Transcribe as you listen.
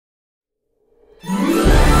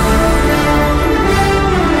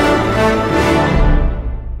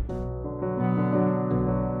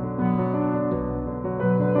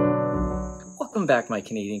back, my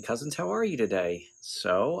Canadian cousins. How are you today?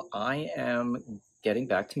 So I am getting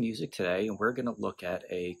back to music today, and we're going to look at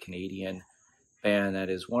a Canadian band that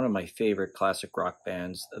is one of my favorite classic rock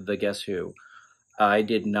bands, The Guess Who. I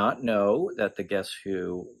did not know that The Guess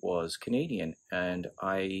Who was Canadian, and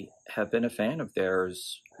I have been a fan of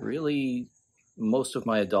theirs really most of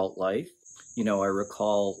my adult life. I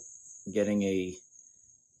recall getting a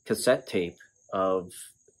cassette tape of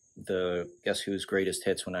the Guess Who's greatest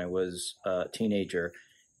hits when I was a teenager,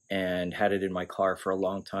 and had it in my car for a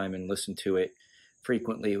long time and listened to it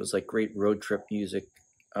frequently. It was like great road trip music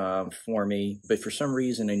for me, but for some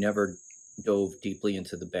reason I never dove deeply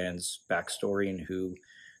into the band's backstory and who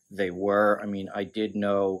they were. I mean, I did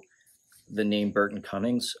know the name Burton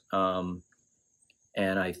Cummings, and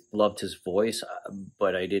I loved his voice,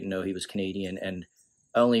 but I didn't know he was Canadian. And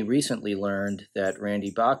I only recently learned that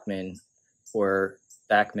Randy Bachman, or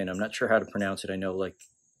Bachman, I'm not sure how to pronounce it. I know like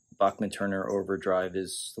Bachman Turner Overdrive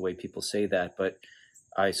is the way people say that, but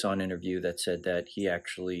I saw an interview that said that he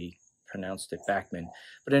actually pronounced it Bachman.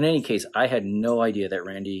 But in any case, I had no idea that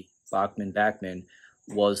Randy Bachman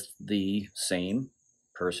was the same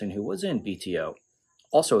person who was in BTO,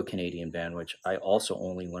 also a Canadian band, which I also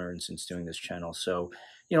only learned since doing this channel. So,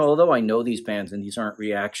 although I know these bands, and these aren't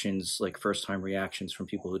reactions, like first-time reactions from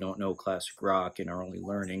people who don't know classic rock and are only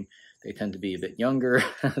learning, they tend to be a bit younger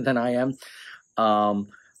than I am.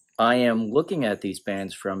 I am looking at these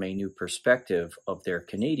bands from a new perspective of their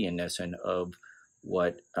Canadianness and of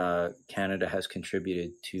what Canada has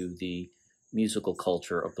contributed to the musical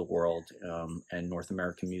culture of the world, and North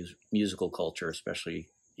American musical culture, especially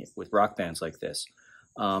with rock bands like this.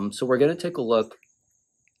 So we're going to take a look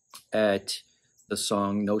at the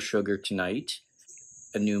song No Sugar Tonight,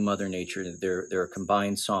 A New Mother Nature. They're a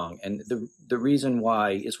combined song. And the reason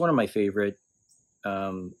why, it's one of my favorite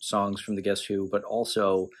songs from the Guess Who, but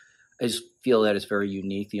also I just feel that it's very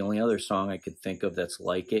unique. The only other song I could think of that's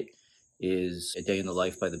like it is A Day in the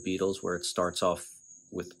Life by the Beatles, where it starts off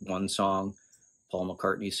with one song, Paul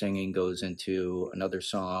McCartney singing, goes into another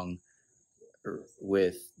song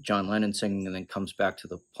with John Lennon singing, and then comes back to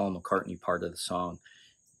the Paul McCartney part of the song.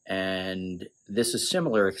 And this is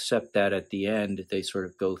similar, except that at the end they sort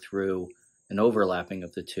of go through an overlapping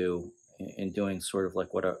of the two in doing sort of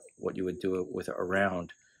like what you would do with a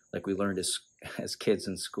round, like we learned as kids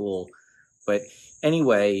in school. But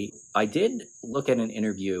anyway, I did look at an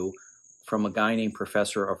interview from a guy named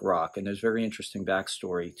Professor of Rock, and there's very interesting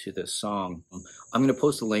backstory to this song. I'm going to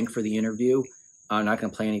post a link for the interview. I'm not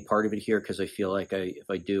going to play any part of it here because I feel like if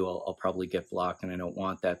I do, I'll probably get blocked, and I don't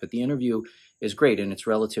want that. But the interview is great, and it's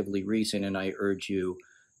relatively recent, and I urge you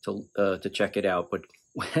to check it out. But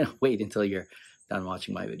wait until you're done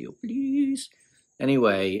watching my video, please.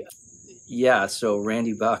 Anyway, yeah, so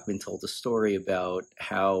Randy Bachman told a story about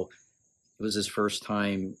how it was his first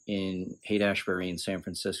time in Haight-Ashbury in San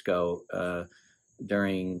Francisco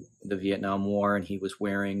during the Vietnam War, and he was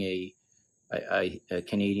wearing a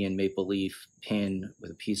Canadian maple leaf pin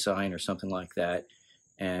with a peace sign or something like that.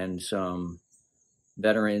 And some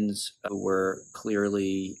veterans who were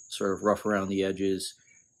clearly sort of rough around the edges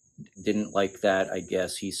didn't like that. I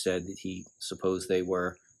guess he said that he supposed they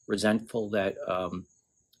were resentful that,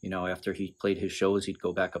 after he played his shows, he'd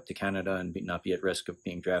go back up to Canada and not be at risk of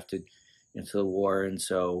being drafted into the war. And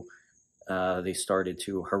so they started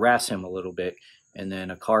to harass him a little bit. And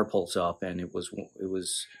then a car pulls up, and it was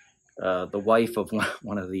the wife of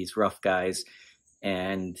one of these rough guys,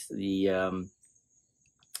 and the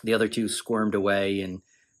other two squirmed away, and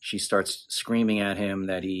she starts screaming at him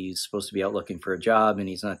that he's supposed to be out looking for a job, and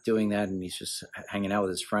he's not doing that, and he's just hanging out with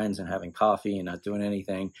his friends and having coffee and not doing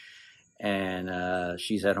anything. And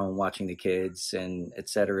she's at home watching the kids, and et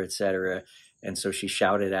cetera, et cetera. And so she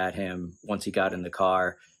shouted at him once he got in the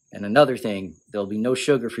car. And another thing, there'll be no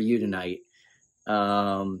sugar for you tonight.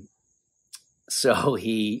 So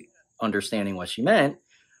he, understanding what she meant,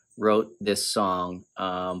 wrote this song,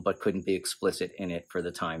 but couldn't be explicit in it for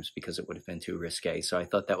the times because it would have been too risque. So I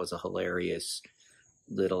thought that was a hilarious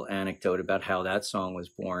little anecdote about how that song was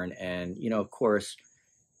born. And, of course,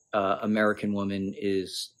 American Woman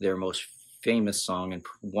is their most famous song and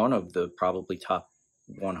one of the probably top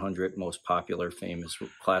 100 most popular, famous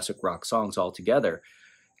classic rock songs altogether.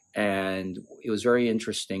 And it was very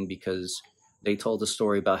interesting because they told a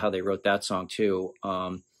story about how they wrote that song too.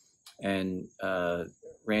 And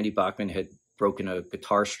Randy Bachman had broken a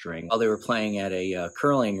guitar string while they were playing at a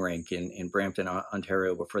curling rink in Brampton,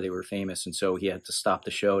 Ontario, before they were famous. And so he had to stop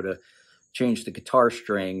the show to change the guitar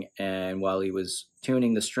string. And while he was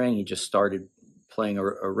tuning the string, he just started playing a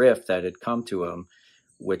riff that had come to him,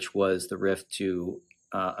 which was the riff to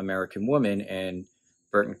American Woman. And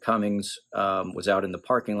Burton Cummings was out in the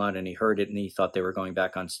parking lot and he heard it and he thought they were going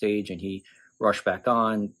back on stage, and he rushed back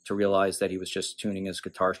on to realize that he was just tuning his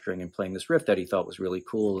guitar string and playing this riff that he thought was really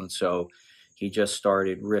cool. And so he just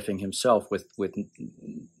started riffing himself with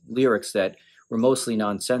lyrics that were mostly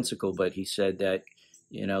nonsensical, but he said that,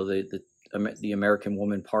 you know, the American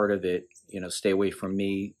woman part of it, you know, stay away from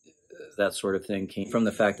me, that sort of thing, came from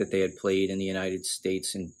the fact that they had played in the United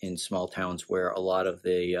States in small towns where a lot of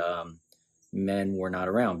the men were not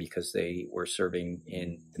around because they were serving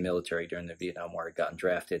in the military during the Vietnam War, had gotten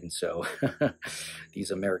drafted. And so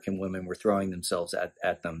these American women were throwing themselves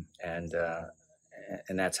at them. And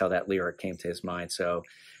that's how that lyric came to his mind. So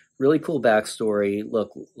really cool backstory.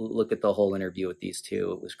 Look at the whole interview with these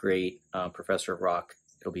two. It was great. Professor of Rock,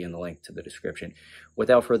 it'll be in the link to the description.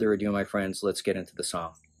 Without further ado, my friends, let's get into the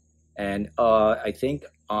song. And I think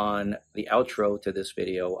on the outro to this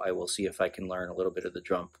video, I will see if I can learn a little bit of the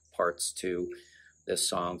drum parts to this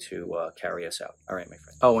song to carry us out. All right, my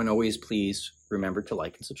friend. Oh, and always please remember to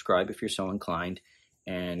like and subscribe if you're so inclined,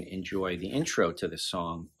 and enjoy the intro to this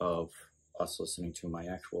song of us listening to my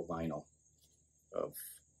actual vinyl of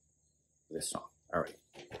this song. All right.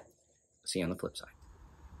 See you on the flip side.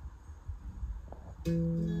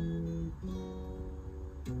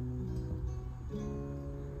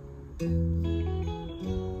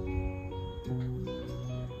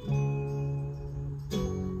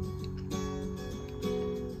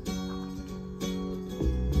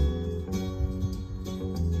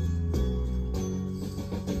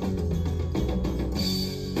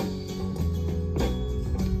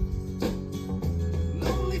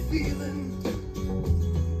 Lonely feeling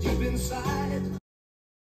deep inside.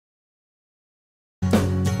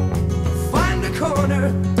 Find a corner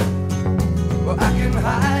where I can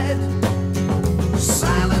hide.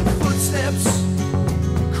 Silent footsteps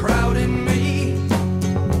crowding me.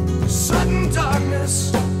 Sudden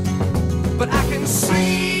darkness, but I can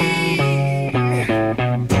see.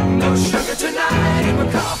 No sugar tonight in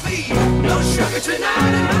my coffee. No sugar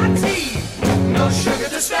tonight in my tea. No sugar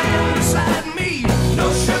to stand beside me.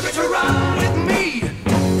 No sugar to run with me.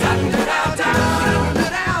 Down, down, down, down,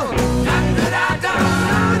 down, down, down,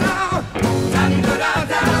 down, down,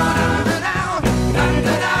 down, down, down,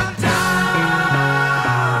 down, down.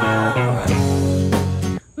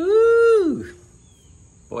 Woo!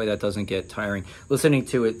 Boy, that doesn't get tiring. Listening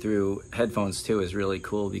to it through headphones too is really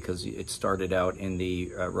cool because it started out in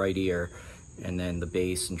the right ear, and then the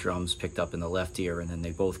bass and drums picked up in the left ear, and then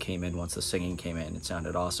they both came in once the singing came in. It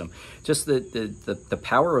sounded awesome. Just the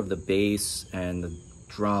power of the bass and the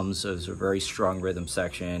drums is a very strong rhythm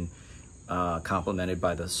section, complemented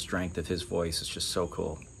by the strength of his voice. It's just so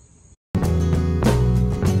cool.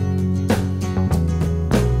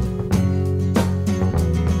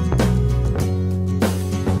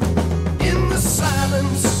 In the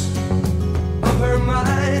silence of her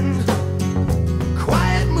mind,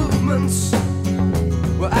 quiet movements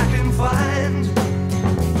where I can find,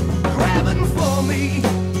 grabbing for me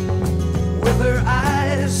with her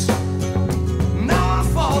eyes. Now I'm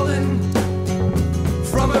falling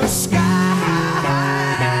from her skies.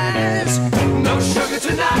 No sugar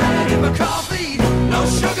tonight in my coffee. No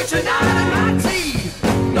sugar tonight in my tea.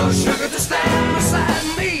 No sugar to stand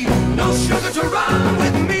beside me. No sugar to run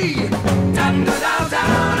with me. Down, down, down,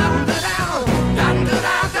 down, down, down, down,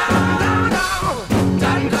 down, down,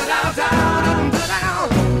 down, down, down, down, down,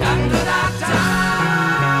 down, down, down.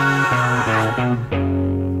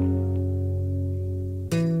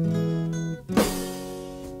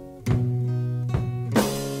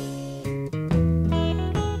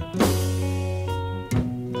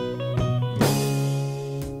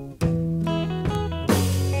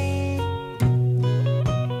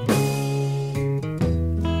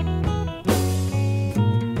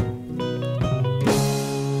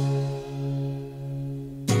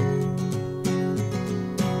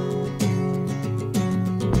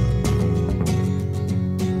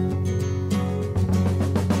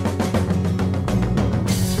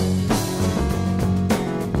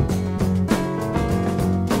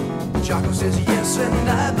 Jocko says yes, and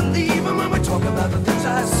I believe him when we talk about the things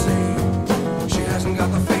I say. She hasn't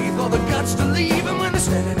got the faith or the guts to leave him when they're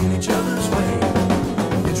standing in each other's way.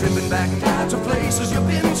 You're tripping back now to places you've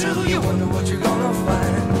been to. You wonder what you're gonna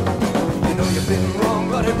find. You know you've been wrong,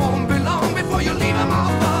 but it won't be long before you leave them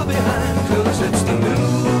all far behind. 'Cause it's the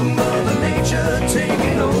new Mother Nature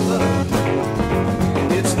taking over.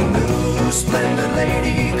 It's the new splendid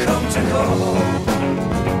lady come to call.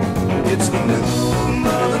 It's the new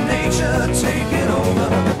Mother Nature taking over.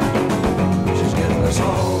 She's getting us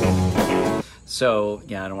all. So,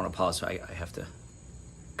 yeah, I don't want to pause, so I have to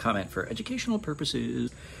comment for educational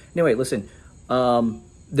purposes. Anyway, listen,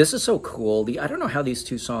 This is so cool. I don't know how these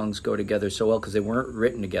two songs go together so well because they weren't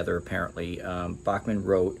written together apparently. Bachman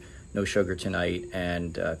wrote "No Sugar Tonight"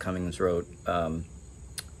 and Cummings wrote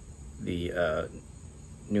the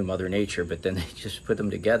New Mother Nature, but then they just put them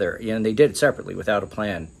together. Yeah, and they did it separately without a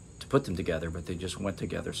plan to put them together, but they just went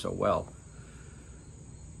together so well.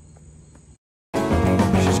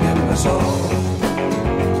 She's getting us all.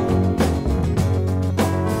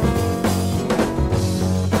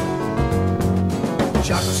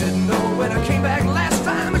 Chaco said no when I came back last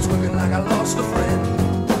time. It's looking like I lost a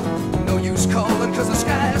friend. No use calling cause the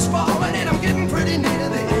sky is falling and I'm getting pretty near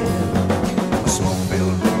the end. A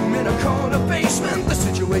smoke-filled room in a corner basement. The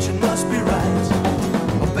situation must be right.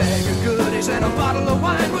 A bag of goodies and a bottle of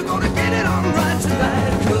wine. We're gonna get it on right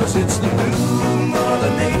tonight. Cause it's the new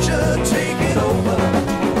Mother Nature taking over.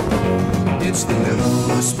 It's the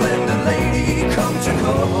new splendid lady come to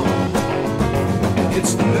call.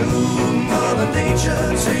 It's the new Mother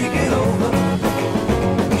Nature taking over.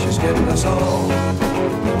 She's getting us all.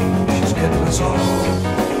 She's getting us all.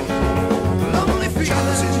 Lonely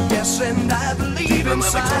feeling says yes, and I believe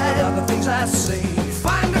inside of the things I say.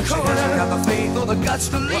 Find a corner, she hasn't got the faith or the guts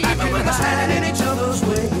to leave. Even when they're standing in each other's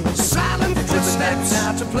way. Silent footsteps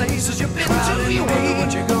out to places you've been to. You wonder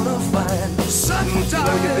what you're gonna find. Sudden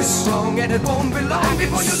darkness, you know you've been wrong, and it won't be long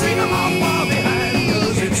before you leave them all far behind.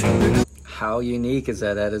 'Cause it's the How unique is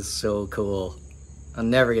that? That is so cool. I'll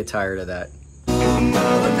never get tired of that.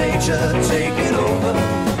 Mother Nature taking over.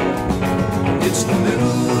 It's the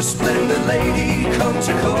new splendid lady come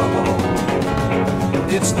to call.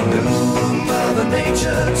 It's the new Mother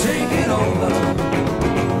Nature taking over.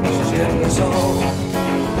 She's getting us all.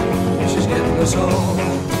 She's getting us all.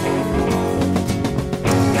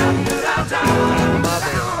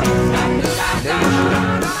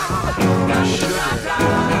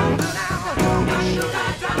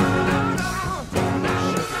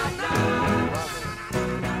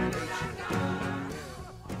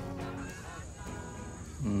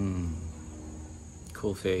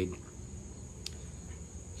 Cool fade.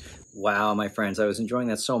 Wow, my friends, I was enjoying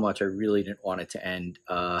that so much. I really didn't want it to end.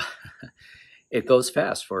 It goes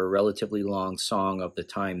fast for a relatively long song of the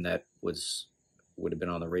time that would have been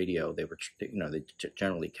on the radio. They were, they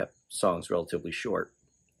generally kept songs relatively short.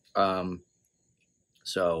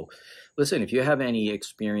 So, listen, if you have any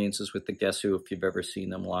experiences with the Guess Who, if you've ever seen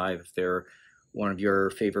them live, if they're one of your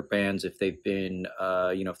favorite bands, if they've been,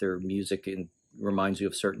 if their music reminds you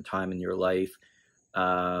of a certain time in your life,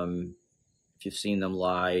 if you've seen them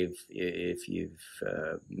live, if you've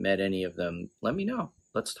met any of them, let me know.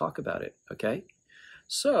 Let's talk about it, okay?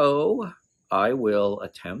 So I will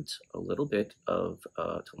attempt a little bit of,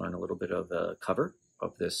 to learn a little bit of a cover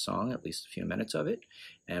of this song, at least a few minutes of it,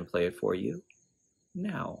 and play it for you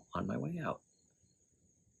now on my way out.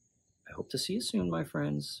 I hope to see you soon, my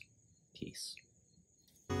friends. Peace.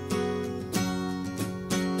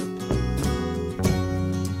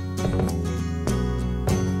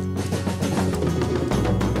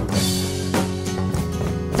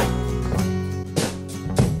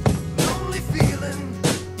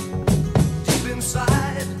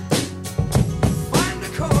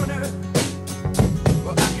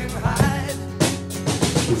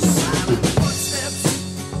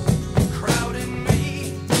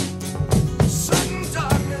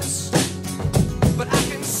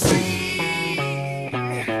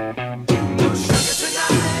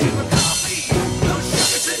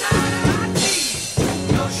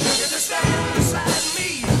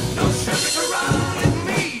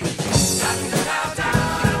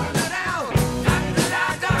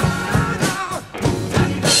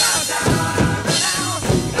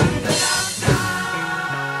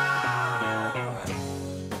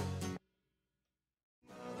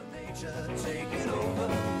 Taking over.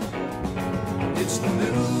 It's the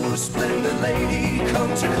new splendid lady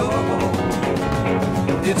come to call.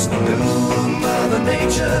 It's the new Mother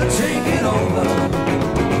Nature taking over.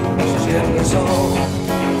 She's getting us all.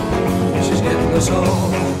 She's getting us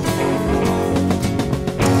all.